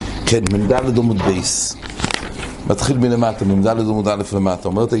כן, ממדלת עמוד בייס. מתחיל מלמטה, ממדלת עמוד א' למטה.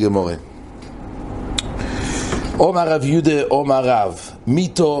 אומרת הגמרא, אומר רב יהודה, אומר רב,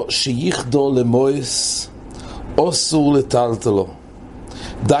 מיתו שיחדו למויס אסור לטלטלו.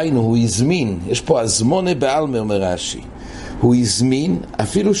 דיינו, הוא הזמין, יש פה הזמונה בעלמא, אומר רש"י, הוא הזמין,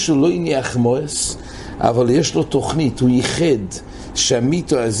 אפילו שהוא לא הניח מויס, אבל יש לו תוכנית, הוא ייחד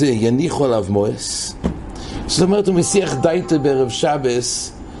שהמיתו הזה יניחו עליו מויס. זאת אומרת, הוא מסיח דייטו בערב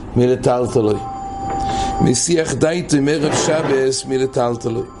שבס מלטלטלוי. מסיח דייטו מערב שבס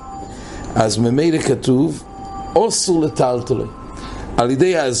מלטלטלוי. אז ממילא כתוב, אסור לטלטלוי. על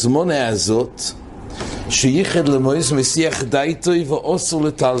ידי ההזמונה הזאת, שייחד למויס מסיח דייטו ואסור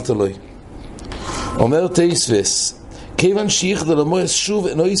לטלטלוי. אומר תייסבס, כיוון שייחד למויס שוב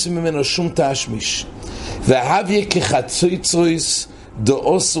אינו יעשה ממנו שום תשמיש. והביא כחצויצרויס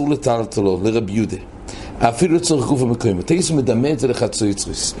דו אסור לטלטלו, לרב יהודה. אפילו צורך גוף המקוים. תייס מדמה את זה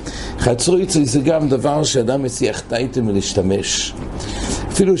לחצויצרויס. חצויצרויס זה גם דבר שאדם מסיח דייטו מלהשתמש.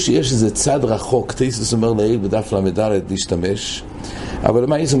 אפילו שיש איזה צד רחוק, תייס אומר לעיל בדף למדלת להשתמש, אבל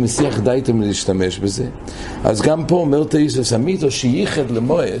למה איזה מסיח דייטו מלהשתמש בזה? אז גם פה אומר תייס, המיתו שייחד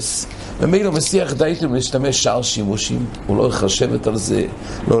למויס, ומילא מסיח דייטו מלהשתמש שאר שימושים, הוא לא הולך לשבת על זה,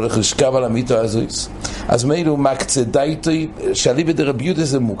 לא הולך לשכב על המיתו הזויס. אז מילא הוא מקצה דייטו, שעלי בדי רב יהודה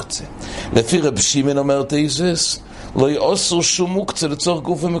זה מוקצה. לפי רב שמעון אומר תייס, לא יאסור שום מוקצה לצורך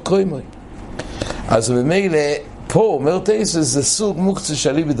גוף ומקוימוי. אז במילא, פה אומר תייס, זה סוג מוקצה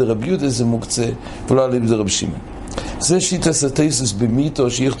שעלי בדי רב יהודה זה מוקצה, ולא עלי בדי רב שמעון. זה שיטס התייסס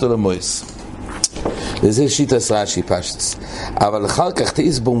במיתו שיחדו למויס. וזה שיטס רש"י פשטס. אבל אחר כך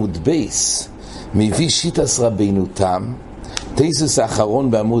תייס בעמוד בייס מביא שיטס רבינו תם, תייסס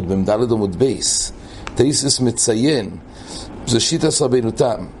האחרון בעמוד, במדלת עמוד בייס, תייסס מציין, זה שיטס רבינו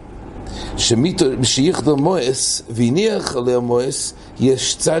תם, שיחדו מויס והניח עליה מויס,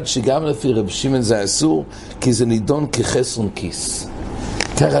 יש צד שגם לפי רב שמעון זה אסור, כי זה נידון כחסרון כיס.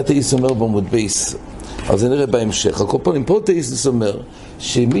 ככה תייס אומר בעמוד בייס. אז זה נראה בהמשך. הקופונים פה תייסס אומר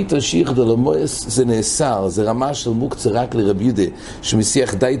שמיתו שיחדו למויס זה נאסר, זה רמה של מוקצה רק לרב יהודה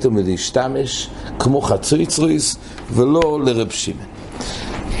שמסיח דייטו מלהשתמש כמו חצויצרויס ולא לרב שמעון.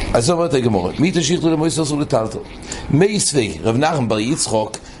 אז זאת אומרת הגמרא, מיתו שיחדו למויס אסור לטלטל. מי סבי רב נחמן בר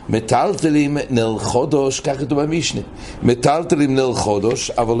יצחק מטלטלים נר חודש, כך כתוב במשנה, מטלטלים נר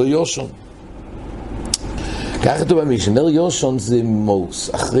חודש אבל לא יושון. כך כתוב במשנה, נר יושון זה מוס,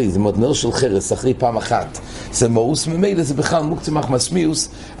 אחרי, זה מאוד נר של חרס, אחרי פעם אחת. זה מוס, ממילא זה בכלל מוקצה מחמסמיוס,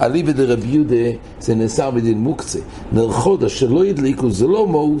 עלי בדי רב יהודה זה נאסר בדין מוקצה. נר חודש שלא ידליקו, זה לא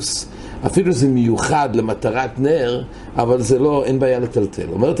מוס, אפילו זה מיוחד למטרת נר, אבל זה לא, אין בעיה לטלטל.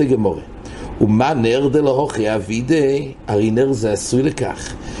 אומרת הגמרא, ומה נר דלהוכי אבידי, הרי נר זה עשוי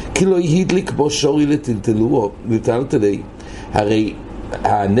לכך, כי לא ידליק בו שורי לטלטלי, הרי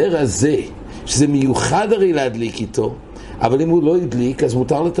הנר הזה, שזה מיוחד הרי להדליק איתו, אבל אם הוא לא ידליק אז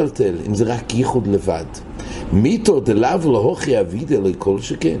מותר לטלטל, אם זה רק ייחוד לבד. מיתו דלאו להוכי אבידי לא כל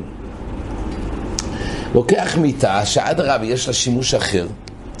שכן. לוקח מיתה שעד הרב יש לה שימוש אחר,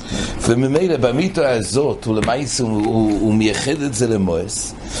 וממילא במיתו הזאת הוא מייחד את זה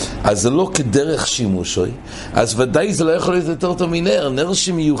למויס, אז זה לא כדרך שימושוי, אז ודאי זה לא יכול להיות יותר טוב מנר, נר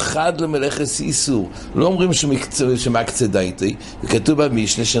שמיוחד למלאכת איסור. לא אומרים שמקצה דייטי, וכתוב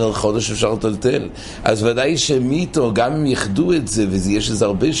במשנה שנר חודש אפשר לטלטל, אז ודאי שמיתו גם אם יחדו את זה, ויש איזה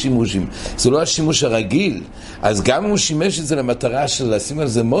הרבה שימושים, זה לא השימוש הרגיל, אז גם אם הוא שימש את זה למטרה של לשים על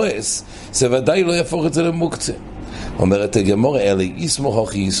זה מויס, זה ודאי לא יהפוך את זה למוקצה. אומרת הגמרא, אלי יסמור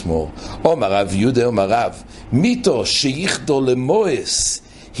הוכי יסמור. אומר רב יהודה, אומר רב, מיתו שיחדו למויס,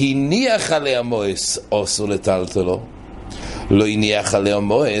 הניח עליה מויס, אסור לטלטלו. לא הניח עליה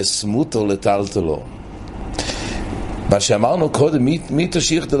מויס, מותר לטלטלו. מה שאמרנו קודם, מיתו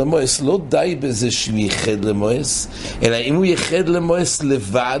שיחדו למויס, לא די בזה שהוא ייחד למויס, אלא אם הוא ייחד למויס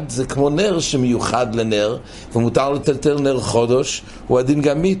לבד, זה כמו נר שמיוחד לנר, ומותר לטלטל נר חודש, הוא הדין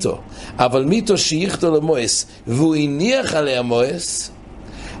גם מיתו. אבל מיתו שיחדו למויס, והוא הניח עליה מויס,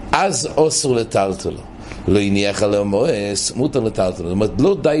 אז אסור לטלטלו. לא הניח עליה מויס, מותר לטלטלו. זאת אומרת,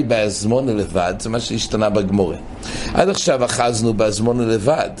 לא די בהזמונה לבד, זה מה שהשתנה בגמורה. עד עכשיו אחזנו בהזמונה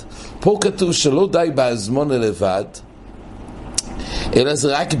לבד. פה כתוב שלא די בהזמונה לבד, אלא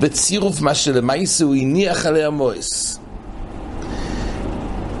זה רק בצירוף מה שלמעשה הוא הניח עליה מויס.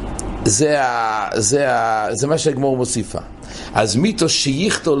 זה מה שהגמור מוסיפה. אז מיתו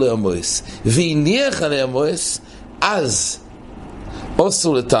שיחדו עליה מויס והניח עליה מויס, אז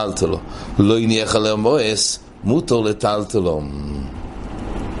אסור לטלטלו. לא הניח עליה מויס, מותר לטלטלו.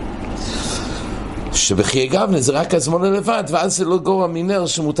 שבחיי גבנה זה רק הזמונה לבד, ואז זה לא גורע מנר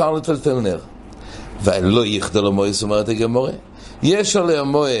שמותר לטלטל נר. ולא יחדו למויס, אומרת הגמורה, יש עליה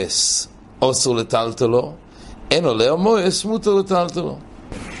מועס אסור לטלטלו, אין עליה מועס מותר לטלטלו.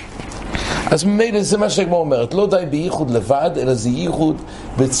 אז ממילא זה מה שהגמרא אומרת, לא די בייחוד לבד, אלא זה ייחוד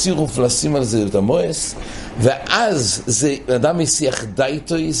בצירוף לשים על זה את המועס, ואז זה אדם משיח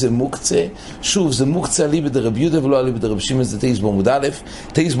דייטוי, זה מוקצה. שוב, זה מוקצה עלי בדרב יהודה ולא עלי בדרב שמעון. זה תייס בעמוד א',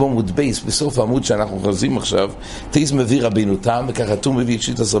 תייס בעמוד בייס, בסוף העמוד שאנחנו חוזרים עכשיו, תייס מביא רבינו תם, וככה תום מביא את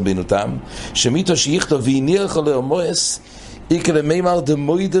שיטת רבינו תם, שמיתו שיכתוב והניח עליו מועס איקה למימר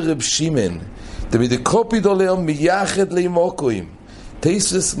דמוי דרב שמעון דמידי קופיד עליו מייחד לימוקוים.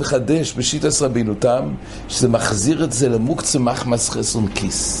 תייסס מחדש בשיטת רבינו תם, שזה מחזיר את זה למוקצה מחמס חסון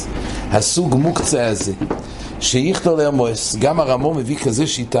כיס, הסוג מוקצה הזה שיכתוב עליו מועס. גם הרמו מביא כזה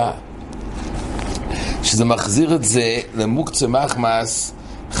שיטה שזה מחזיר את זה למוקצה מחמס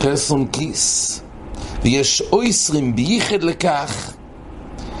חסון כיס, ויש אויסרים בייחד לכך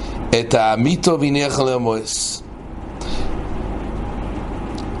את המיתו והניח עליו מועס.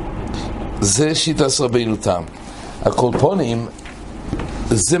 זה שיטת רבינו תם. הקולפונים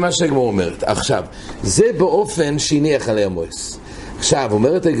זה מה שהגמרא אומרת. עכשיו, זה באופן שהניח עליה מועס. עכשיו,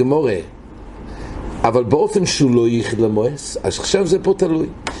 אומרת הגמרא, אבל באופן שהוא לא ייחד למועס, אז עכשיו זה פה תלוי.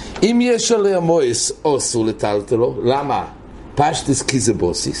 אם יש עליה מועס, אסור לטלטלו. למה? פשטס כי זה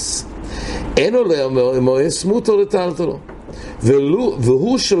בוסיס. אין עליה מועס, מותר לטלטלו.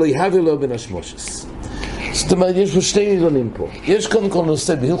 והוא שלא יהווה לו בין השמושס. זאת אומרת, יש פה שני עניינים פה. יש קודם כל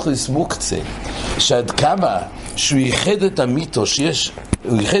נושא בהלכות מוקצה, שעד כמה שהוא ייחד את המיתו,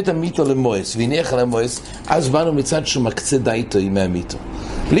 הוא ייחד את המיתו למועס, והניח על המועס, אז באנו מצד שהוא מקצה דייטו עם המיתו.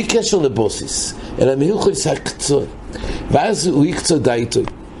 בלי קשר לבוסיס, אלא מהלכות הקצוי. ואז הוא יקצה דייטו.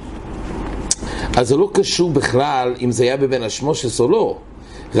 אז זה לא קשור בכלל אם זה היה בבין השמושס או לא.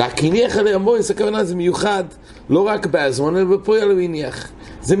 רק הניח על המועס, הכוונה זה מיוחד, לא רק בהזמון, אלא בפועל הוא הניח.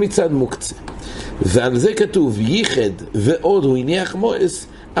 זה מצד מוקצה. ועל זה כתוב ייחד ועוד הוא הניח מועס,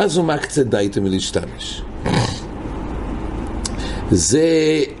 אז הוא מקצה דייטו מלהשתמש. זה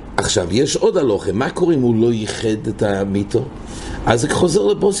עכשיו יש עוד הלוכה. מה קורה אם הוא לא ייחד את המיתו? אז זה חוזר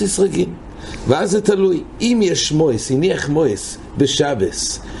לבוסיס רגיל, ואז זה תלוי. אם יש מועס, הניח מועס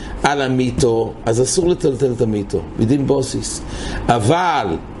בשבס על המיתו, אז אסור לטלטל את המיתו בדין בוסיס, אבל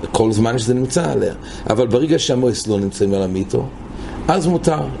כל זמן שזה נמצא עליה. אבל ברגע שהמועס לא נמצאים על המיתו, אז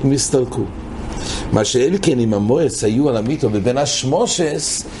מותר, הם יסתלקו. מה שאל כן, אם המועס היו על המיתו בבין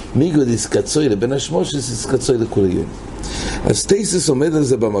השמושס, מיגו דיסקצוי לבין השמושס דיסקצוי לכוליון. אז תייסס עומד על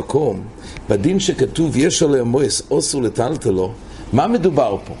זה במקום, בדין שכתוב יש עליה מועס אסור לטלטלו. מה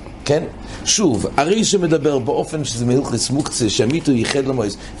מדובר פה? כן? שוב, הרי שמדבר באופן שזה מהלכות מוקצה, שהמיתו ייחד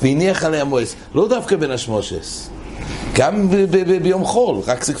למועס והניח עליה מועס, לא דווקא בין השמושס, גם ביום חול,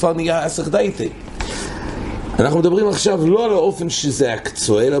 רק זה כבר נהיה אסך דייטי. אנחנו מדברים עכשיו לא על האופן שזה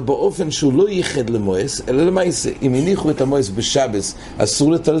הקצוע, אלא באופן שהוא לא ייחד למועס, אלא למעשה, אם הניחו את המועס בשבס,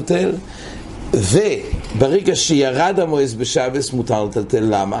 אסור לטלטל, וברגע שירד המועס בשבס, מותר לטלטל.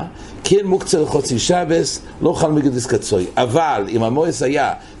 למה? כי אין מוקצה לחוצי שבס, לא חל מיגדיס קצוי. אבל אם המועס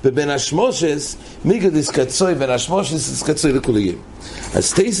היה בבין השמושס, מיגדיס קצוי בין השמושס, קצוי לכוליים.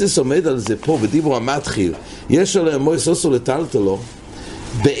 אז תייסס עומד על זה פה, בדיבור המתחיל, יש עליה מועס אסור לטלטלו.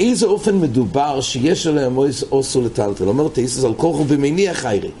 באיזה אופן מדובר שיש עליה מועס אסור לטלטל? אומר תייסס על כוחו במניח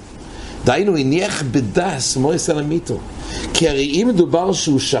חיירי. דיינו, הניח בדס מועס על המיתו. כי הרי אם מדובר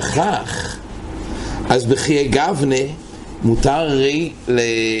שהוא שכח, אז בחיי גבנה מותר הרי,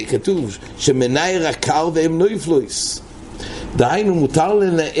 כתוב שמנאי רקר והם נויפלויס. דיינו, מותר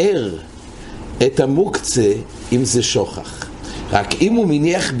לנער את המוקצה אם זה שוכח. רק אם הוא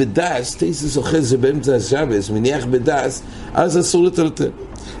מניח בדס, תייסס אוחז זה באמצע השבס, מניח בדס, אז אסור לטלטל.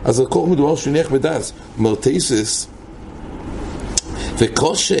 אז הכוח מדובר שמניח בדס. אומר תייסס,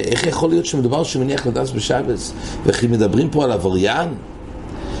 וקושה, איך יכול להיות שמדובר שמניח בדס בשבס? וכי מדברים פה על עבריין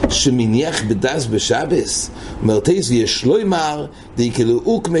שמניח בדס בשבס? אומר תייסס, ויש לא אמר, די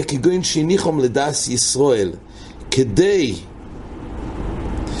כלאוק מכגוין שהניחום לדס ישראל,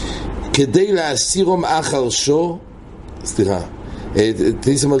 כדי להסירום אחר שו, סליחה,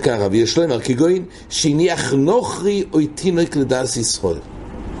 תייסס אומר ככה, ויש לא אמר, כגוין שהניח נוכרי או תינוק לדס ישראל.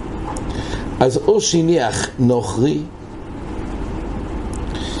 אז או שהניח נוכרי,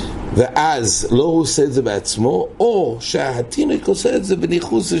 ואז לא הוא עושה את זה בעצמו, או שהתינוק עושה את זה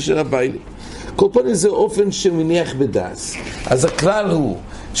בניחוס של הביילי. כל פעם זה אופן שמניח בדס. אז הכלל הוא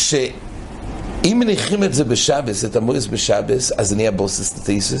שאם מניחים את זה בשבס, את המועס בשבס, אז נהיה בוסס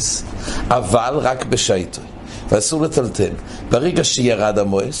תייסס, אבל רק בשייטוי, ואסור לטלטל. ברגע שירד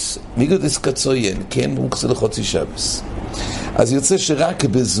המועס, מיגודיס קצויין, כן, מוקצה לחוצי שבס. אז יוצא שרק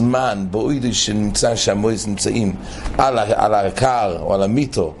בזמן, באוידי שנמצא שהמועס נמצאים על הקר או על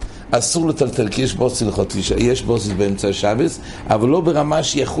המיתו, אסור לטלטל, כי יש בוסי הלכות, יש בוסי באמצע השבס, אבל לא ברמה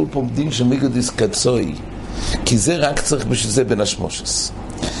שיחול פה דין של מיגדיס קצוי, כי זה רק צריך בשביל זה בין השמושס.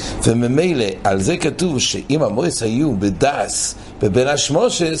 וממילא על זה כתוב שאם המועס היו בדס בבין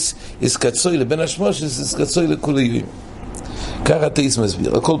השמושס, יש קצוי לבין השמושס, יש קצוי לכולי. ככה תאיס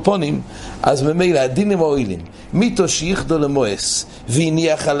מסביר. על כל פונים, אז ממילא הדינים האוילים, מיתו שיחדו למועס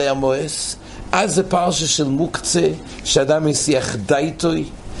והניח עלי המועס, אז זה פרשה של מוקצה, שאדם יסיח דייטוי,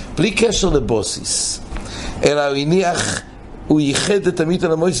 בלי קשר לבוסיס, אלא הוא הניח, הוא ייחד את המיתו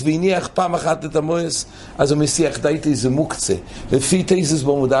למועס והניח פעם אחת את המועס, אז הוא מסיח דייטוי, זה מוקצה. לפי תייסס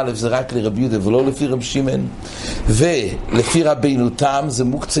בעמוד א' זה רק לרבי יהודה ולא לפי רב שמעון, ולפי רבינו תם זה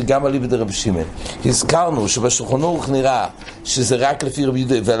מוקצה גם על ליבד רב שמעון. הזכרנו שבשולחן ערוך נראה שזה רק לפי רבי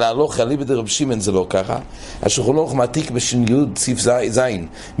יהודה, ולהלוך על ליבד רב שמעון זה לא ככה. השולחן ערוך מעתיק בשין י' ציף זין,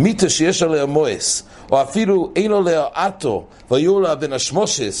 מיתו שיש עליה מועס, או אפילו אין לו לאתו ויהיו לו בן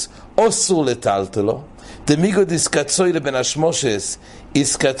השמושס, אסור לטלטלו. דמיגו דיסקצוי לבן השמושס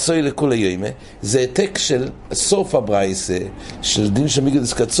איסקצוי לכולי יוימה, זה העתק של סוף הברייסה של דין של מיגו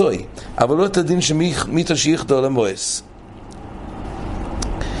דיסקצוי, אבל לא את הדין שמיתו שיחדו למועס.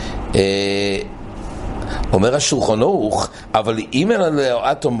 אומר השולחן ערוך, אבל אם אין לו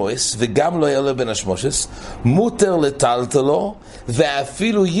אתו מועס וגם לא היה לו בן השמושס, מותר לטלטלו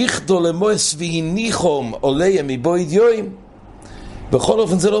ואפילו יחדו למועס והניחום עולה מבויד יוים. בכל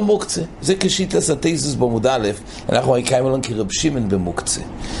אופן זה לא מוקצה, זה כשיטס התייסס בעמוד א', אנחנו קיימים לנו כרב שמעון במוקצה.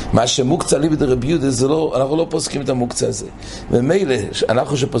 מה שמוקצה ליבד רב יהודה זה לא, אנחנו לא פוסקים את המוקצה הזה. ומילא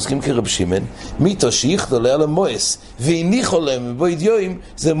אנחנו שפוסקים כרב שמעון, מיתו שיחדו לעלה מועס והניחו להם מבויד יוים,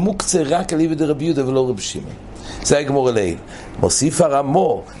 זה מוקצה רק ליבד רב יהודה ולא רב שמעון. זה הגמור אליי. מוסיף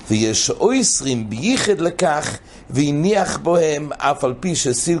הרמו, ויש אויסרים בייחד לכך, והניח בהם אף על פי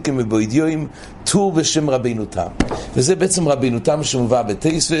שסילקם מבויד יוים, טור בשם רבינו תם. וזה בעצם רבינו תם שמובא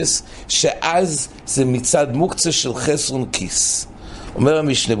בתייסס, שאז זה מצד מוקצה של חסרון כיס. אומר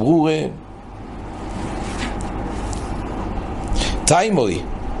המשנה ברורה, תיימוי,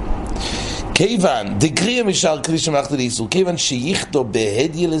 כיוון, דגריה משאר כלי שמלאכת לאיסור, כיוון שיחדו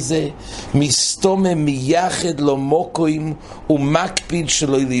בהדיה לזה, מסתומה מייחד לו מוקוים, ומקפיד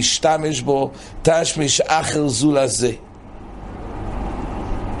שלו להשתמש בו, תשמש אחר זו לזה.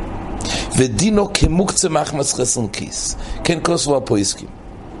 ודינו כמוקצה מחמס חסרון כיס. כן, כוסו הפויסקים.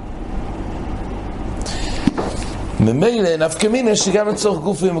 ממילא נפקמינה שגם לצורך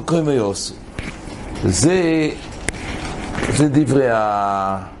גוף ומקוים היוסו. זה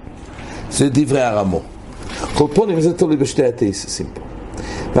דברי הרמו. כל פונים זה תולי בשתי התייססים פה.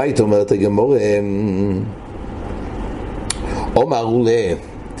 והיית אומרת הגמור, אומרו לה,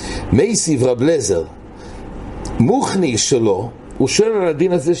 מי סיב רב לזר, מוכני שלו, הוא שואל על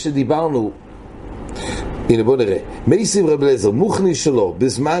הדין הזה שדיברנו, הנה בוא נראה, מי סיב רב לזר, מוכני שלו,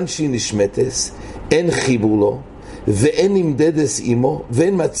 בזמן שהיא נשמתס, אין חיבור לו, ואין נמדדס אימו,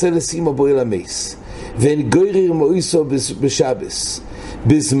 ואין מצלס אימו בו אל המייס, ואין גויריר מויסו בשבס,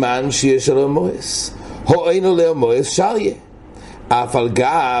 בזמן שיש עליו מועס, או אין עליו מועס שריה, אף על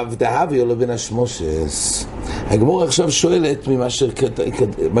גב דהבי עליו בן השמושס. הגמור עכשיו שואלת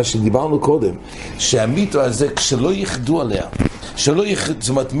ממה שדיברנו קודם, שהמיתו הזה כשלא יחדו עליה, זאת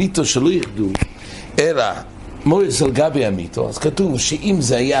אומרת מיתו שלא יחדו, אלא מועס על גבי המיתו, אז כתוב שאם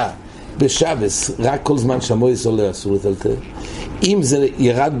זה היה בשבס, רק כל זמן שהמועס עולה אסור לטלטל, אם זה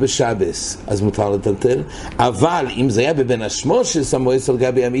ירד בשבס, אז מותר לטלטל, אבל אם זה היה בבין השמושס, המועס על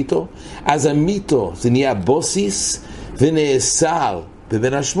גבי המיתו, אז המיתו זה נהיה בוסיס, ונאסר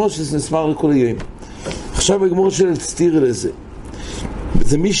בבין השמושס, נסמר לכל היום. עכשיו הגמור של סתיר לזה,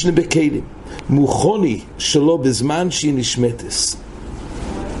 זה משנה בכלים, מוכוני שלו בזמן שהיא נשמתס.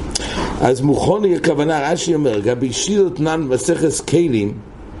 אז מוכוני הכוונה, רש"י אומר, גבי שילות נן מסכת כלים,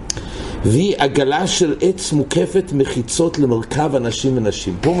 והיא עגלה של עץ מוקפת מחיצות למרכב אנשים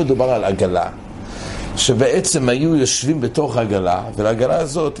ונשים. פה מדובר על עגלה, שבעצם היו יושבים בתוך עגלה, ולעגלה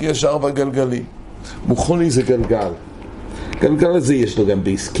הזאת יש 4 גלגלים. מוכוני זה גלגל. גלגל הזה יש לו גם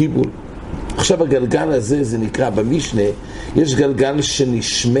בייס קיבול. עכשיו הגלגל הזה זה נקרא במשנה, יש גלגל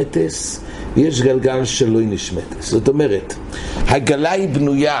שנשמתס, ויש גלגל שלא נשמתס. זאת אומרת, הגלה היא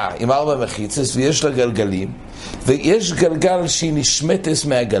בנויה עם 4 מחיצות, ויש לה גלגלים, ויש גלגל שהיא נשמתת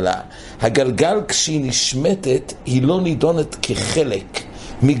מהגלה. הגלגל כשהיא נשמתת היא לא נידונת כחלק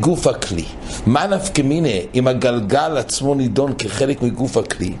מגוף הכלי. מה נפקמינה אם הגלגל עצמו נידון כחלק מגוף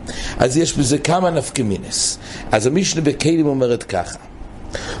הכלי? אז יש בזה כמה נפקמינס. אז המשנה בכלים אומרת ככה,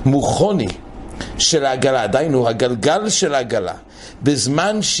 מוכוני של העגלה, דיינו הגלגל של העגלה,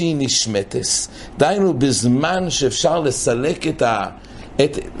 בזמן שהיא נשמתת, דיינו בזמן שאפשר לסלק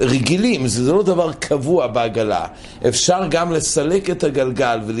רגילים, זה לא דבר קבוע בעגלה. אפשר גם לסלק את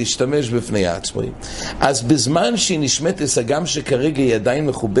הגלגל ולהשתמש בפני העצמאים. אז בזמן שהיא נשמת הגם שכרגע היא עדיין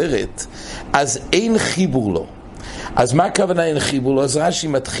מחוברת, אז אין חיבור לו. אז מה הכוונה אין חיבור לו? אז רש"י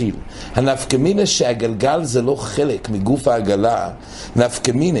מתחיל. הנפקמינה שהגלגל זה לא חלק מגוף העגלה,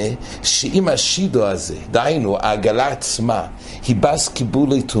 נפקמינה שאם השידו הזה, דהיינו העגלה עצמה, היא בס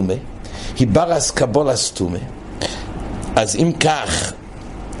קיבולי תומה, היא ברס קבולס תומה. אז אם כך,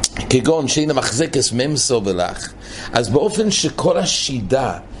 כגון שאין המחזקס ממסו ולך, אז באופן שכל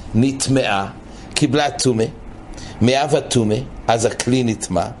השידה נטמעה, קיבלה תומה, מאהבה תומה, אז הכלי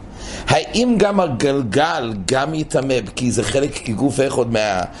נטמע. האם גם הגלגל גם יתאמה, כי זה חלק כגוף אחד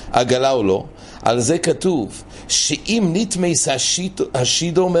מהעגלה או לא? על זה כתוב, שאם נטמס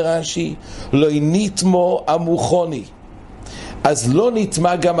השידו אומר רש"י, לא נטמו המוכוני. אז לא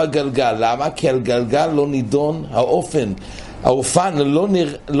נטמע גם הגלגל. למה? כי הגלגל לא נידון, האופן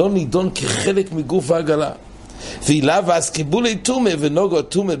לא נידון כחלק מגוף העגלה. ואילא ואז קיבולי תומה ונוגו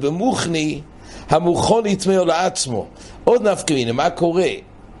תומה במוכני, המוכון יטמאו לעצמו. עוד נפקמינה, מה קורה?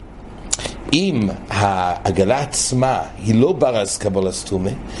 אם העגלה עצמה היא לא ברס קבולס תומה,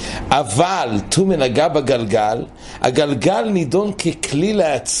 אבל תומה נגע בגלגל, הגלגל נידון ככלי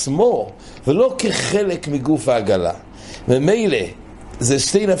לעצמו ולא כחלק מגוף העגלה. ומילא זה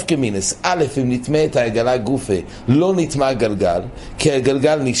שתי נפקמינס. א', אם נטמא את העגלה גופה, לא נטמא הגלגל, כי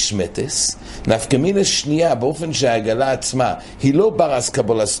הגלגל נשמטס. נפקמינס שנייה, באופן שהעגלה עצמה היא לא ברס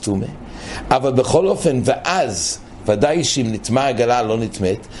קבולס תומה, אבל בכל אופן, ואז ודאי שאם נטמא הגלה לא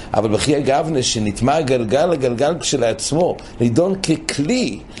נטמאת, אבל בכי הגבנה שנטמא הגלגל, הגלגל כשלעצמו נידון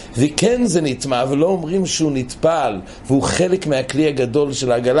ככלי, וכן זה נטמא, ולא אומרים שהוא נטפל והוא חלק מהכלי הגדול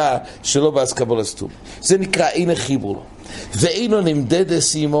של העגלה שלא ברס קבולס תומה. זה נקרא אין חיבור לו. ואינו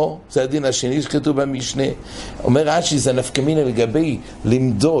נמדדס עמו, זה הדין השני שכתוב במשנה. אומר רש"י, זה נפקמינה לגבי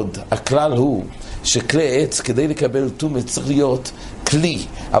למדוד. הכלל הוא שכלי עץ כדי לקבל תומה צריך להיות כלי,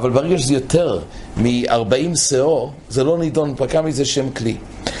 אבל ברגע שזה יותר מ-40 שאור, זה לא נידון, פקע מזה שם כלי.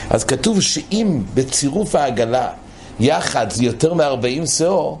 אז כתוב שאם בצירוף העגלה יחד זה יותר מ-40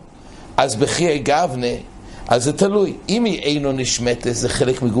 שאור, אז בחי גבנה, אז זה תלוי. אם היא אינו נשמטת, זה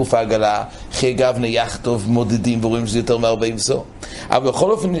חלק מגוף העגלה, חי גבנה יחטוב מודדים ורואים שזה יותר מ-40 שאור. אבל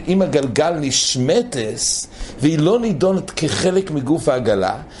בכל אופן, אם הגלגל נשמטס, והיא לא נידונת כחלק מגוף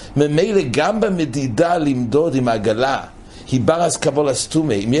העגלה, ממילא גם במדידה למדוד עם העגלה, היא ברס קבולס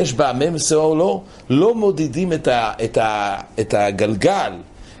תומה, אם יש בה ממסה או לא, לא מודדים את הגלגל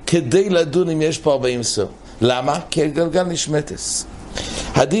כדי לדון אם יש פה 40 שאור. למה? כי הגלגל נשמטס.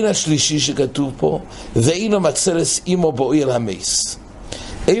 הדין השלישי שכתוב פה, ואינו מצלס אימו בואי אל המייס.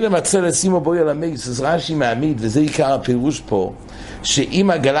 אינו מצלס אימו בואי אל המייס, אז רש"י מעמיד, וזה עיקר הפירוש פה, שאם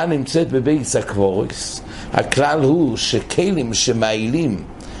הגלה נמצאת בבייס הקבורס, הכלל הוא שכלים שמעילים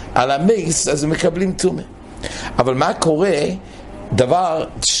על המייס, אז הם מקבלים תומה. אבל מה קורה? דבר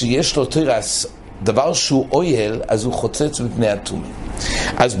שיש לו תירס, דבר שהוא אויל, אז הוא חוצץ מפני התומה.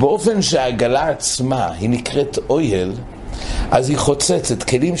 אז באופן שהעגלה עצמה היא נקראת אויל, אז היא חוצצת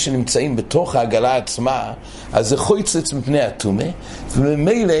כלים שנמצאים בתוך העגלה עצמה, אז זה חוצץ מפני התומה,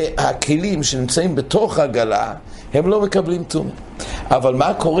 וממילא הכלים שנמצאים בתוך העגלה הם לא מקבלים תומה. אבל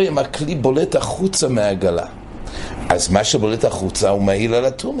מה קורה אם הכלי בולט החוצה מהעגלה? אז מה שבולט החוצה הוא מעיל על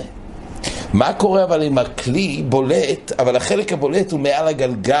התומה. מה קורה אבל אם הכלי בולט, אבל החלק הבולט הוא מעל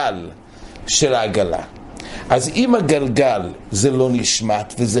הגלגל של העגלה? אז אם הגלגל זה לא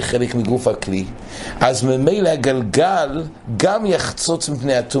נשמט וזה חלק מגוף הכלי, אז ממילא הגלגל גם יחצוץ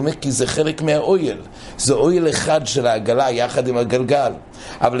מפני התומה, כי זה חלק מהאויל. זה אויל אחד של העגלה יחד עם הגלגל.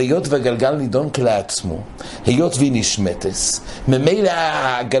 אבל היות והגלגל נידון כלעצמו, היות והיא נשמטס, ממילא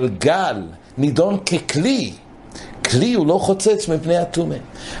הגלגל נידון ככלי, כלי הוא לא חוצץ מפני התומה.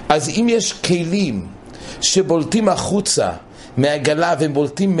 אז אם יש כלים שבולטים החוצה מהגלה והם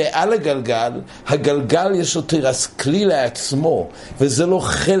בולטים מעל הגלגל, הגלגל יש לו תירס כלי לעצמו, וזה לא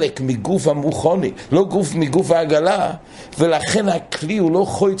חלק מגוף המוכוני, לא גוף מגוף העגלה, ולכן הכלי הוא לא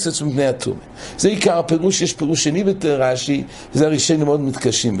חוצץ מפני התומה. זה עיקר הפירוש. יש פירוש שני בתרש"י, וזה הראשונים מאוד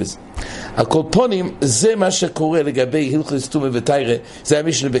מתקשים בזה. הקולפונים, זה מה שקורה לגבי הלכות תומה ותיירה, זה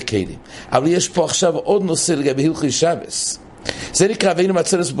המשנה בכלים. אבל יש פה עכשיו עוד נושא לגבי הלכות שבס. זה נקרא ואין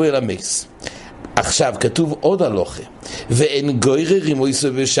מצלס בו אל המייס. עכשיו כתוב עוד הלוכה, ואין גוירי רימויסו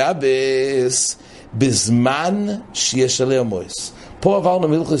בשבס בזמן שיש עליה מויס. פה עברנו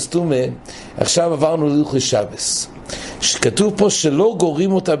מלכות תומה, עכשיו עברנו ללכות שבס. שכתוב פה שלא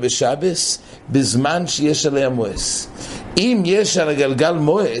גורים אותה בשבס בזמן שיש עליה מויס. אם יש על הגלגל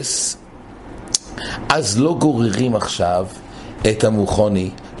מויס, אז לא גוררים עכשיו את המוכוני.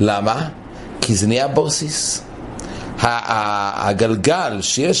 למה? כי זה נהיה בוסיס. הגלגל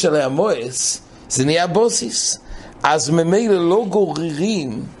שיש עליה מועס, זה נהיה בוסיס. אז ממילא לא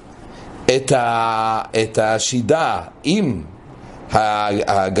גוררים את השידה עם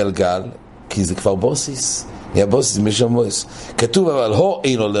הגלגל, כי זה כבר בוסיס. נהיה בוסיס, מישהו מועס. כתוב אבל הו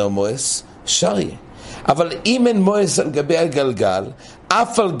אין עולה מועס, שרי. אבל אם אין מועס על גבי הגלגל,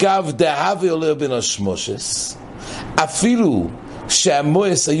 אף על גב דהבי עולה בין השמושס, אפילו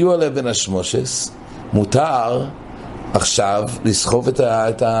שהמועס היו עליה בין השמושס, מותר עכשיו לסחוב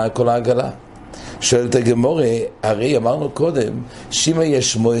את כל העגלה. שואלת הגמורה, הרי אמרנו קודם, שימה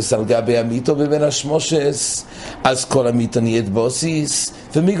יש מועס על גבי המיטו ובין השמושס, אז כל המיטו נהיית בוסיס,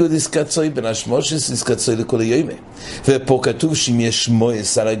 ומיגו דיסקצוי בין השמושס דיסקצוי לכל היומה. ופה כתוב שאם יש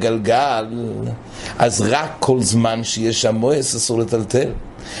מועס על הגלגל, אז רק כל זמן שיש המועס אסור לטלטל.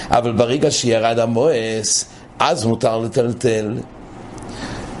 אבל ברגע שירד המועס, אז מותר לטלטל.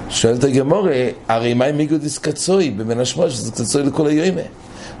 שואלת הגמורה, הרי מה מיגו דיסקצוי בין השמושס דיסקצוי לכל היומה?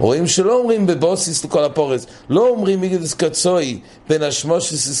 רואים שלא אומרים בבוסיס לכל הפורס, לא אומרים מיגדס קצוי בין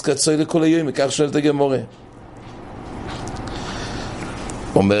השמושס קצוי לכל היום, מכך שואלת הגמורה.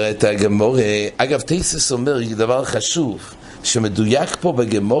 אומרת הגמורה, אגב תייסס אומר דבר חשוב, שמדויק פה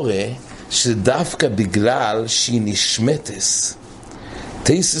בגמורה, שדווקא בגלל שהיא נשמתס.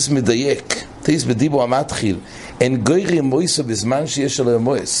 תייסס מדייק, תייס בדיבו המתחיל, אין גוירי מויסו בזמן שיש עליה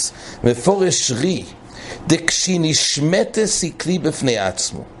מויס, מפורש רי, דקשי נשמתס היא כלי בפני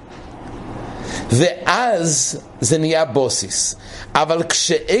עצמו, ואז זה נהיה בוסיס. אבל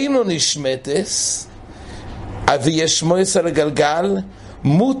כשאינו נשמתס ויש מועס על הגלגל,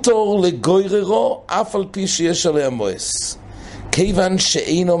 מותר לגויררו אף על פי שיש עליה מועס, כיוון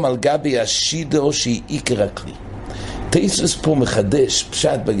שאינו מלגה בישידו שהיא עיקר הכלי. תייסס פה מחדש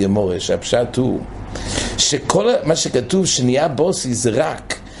פשט בגמורה, שהפשט הוא שכל מה שכתוב שנהיה בוסיס זה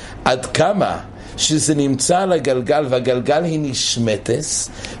רק עד כמה שזה נמצא על הגלגל, והגלגל היא נשמתס,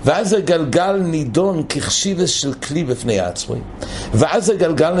 ואז הגלגל נידון כחשיבס של כלי בפני עצמו, ואז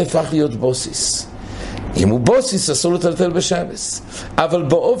הגלגל נהפך להיות בוסיס. אם הוא בוסיס אסור לטלטל בשבס, אבל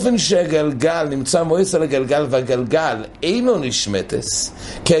באופן שהגלגל נמצא מועס על הגלגל והגלגל אינו נשמתס,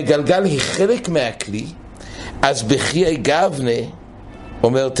 כי הגלגל היא חלק מהכלי, אז בחיי גבנה,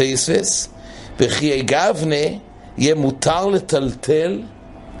 אומר תייסס, בחיי גבנה יהיה מותר לטלטל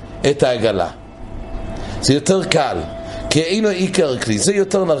את העגלה. זה יותר קל, כי אינו עיקר כלי. זה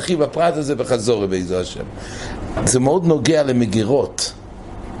יותר נרחיב בפרט הזה בחזור בעזר השם. זה מאוד נוגע למגירות.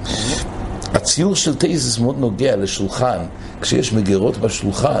 הציור של תייסס מאוד נוגע לשולחן. כשיש מגירות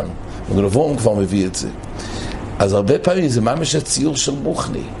בשולחן, הגלבורם כבר מביא את זה. אז הרבה פעמים זה ממש הציור של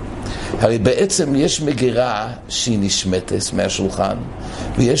מוכני. הרי בעצם יש מגירה שהיא נשמתס מהשולחן,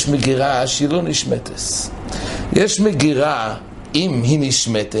 ויש מגירה שהיא לא נשמתס. יש מגירה, אם היא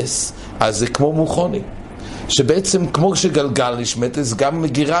נשמתס, אז זה כמו מוכני. שבעצם כמו שגלגל נשמתס, גם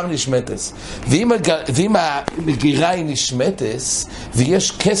מגירה נשמתס. ואם המגירה היא נשמתס,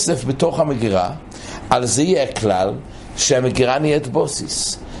 ויש כסף בתוך המגירה, על זה יהיה הכלל שהמגירה נהיית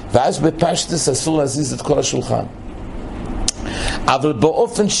בוסיס. ואז בפשטס אסור להזיז את כל השולחן. אבל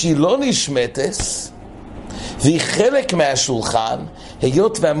באופן שהיא לא נשמתס, והיא חלק מהשולחן,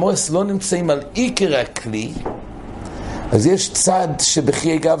 היות והמועס לא נמצאים על עיקר הכלי, אז יש צד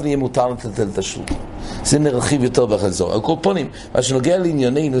שבחיי גב נהיה מותר לטלטל את השולחן. זה נרחיב יותר בחזור. הקורפונים, מה שנוגע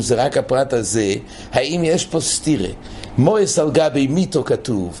לענייננו זה רק הפרט הזה, האם יש פה סתירה. מועס על גבי מיתו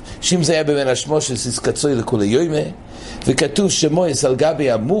כתוב, שאם זה היה בבין השמושס יסקצוי לכל היומה, וכתוב שמועס על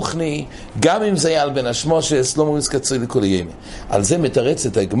גבי המוכני, גם אם זה היה על בין השמושס, לא מועס קצוי לכל היומה. על זה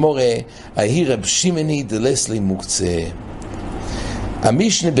מתרצת הגמורה, ההיא רב שימני דלסלי מוקצה.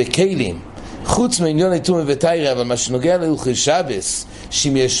 המשנה בכלים, חוץ מעניון איתום ותיירה, אבל מה שנוגע להלכי שבס,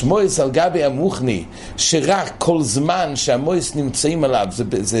 שאם יש מועס על גבי המוכני, שרק כל זמן שהמועס נמצאים עליו,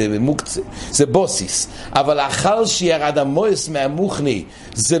 זה בוסיס, אבל אחר שירד המועס מהמוכני,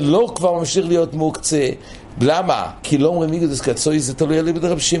 זה לא כבר ממשיך להיות מוקצה. למה? כי לא אומרים מיגדס קצוי, זה תלוי עלי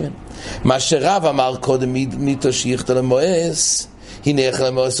בדרב שימן. מה שרב אמר קודם מיתו שיחת למועס, הנה איך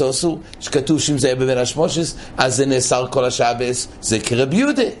למועס אסור, שכתוב שאם זה היה בבין השמושס, אז זה נאסר כל השבס, זה כרב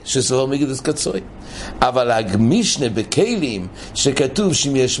יהודה, שסובר מיגדס קצוי. אבל המשנה בכלים, שכתוב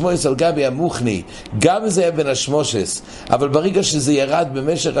שאם יש מועס על גבי המוכני, גם זה היה בין השמושס, אבל ברגע שזה ירד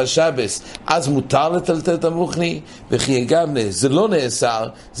במשך השבס, אז מותר לטלטל את המוכני, וכי גם זה לא נאסר,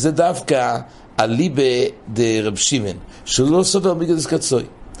 זה דווקא הליבה דרב שימן, שהוא לא סובר מיגדס קצוי.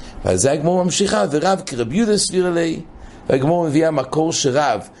 ועל זה הגמור ממשיכה, ורב כרב יהודה סביר עלי, והגמור מביאה מקור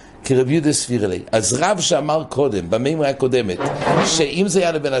שרב כרב יהודה סביר אלי. אז רב שאמר קודם, במימרה הקודמת, שאם זה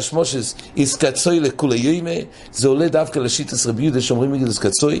היה לבן השמושס, איסקצוי לכולי יוימה, זה עולה דווקא לשיטס רב יהודה שאומרים מגיד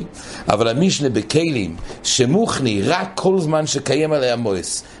איסקצוי, אבל המשנה בכלים, שמוכני רק כל זמן שקיים עליה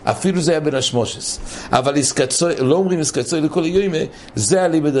מויס, אפילו זה היה בן השמושס, אבל איסקצוי, לא אומרים איסקצוי לכולי יוימה, זה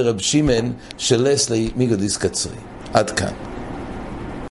עלי בדרב שימן, שלס לי מגיד איסקצוי. עד כאן.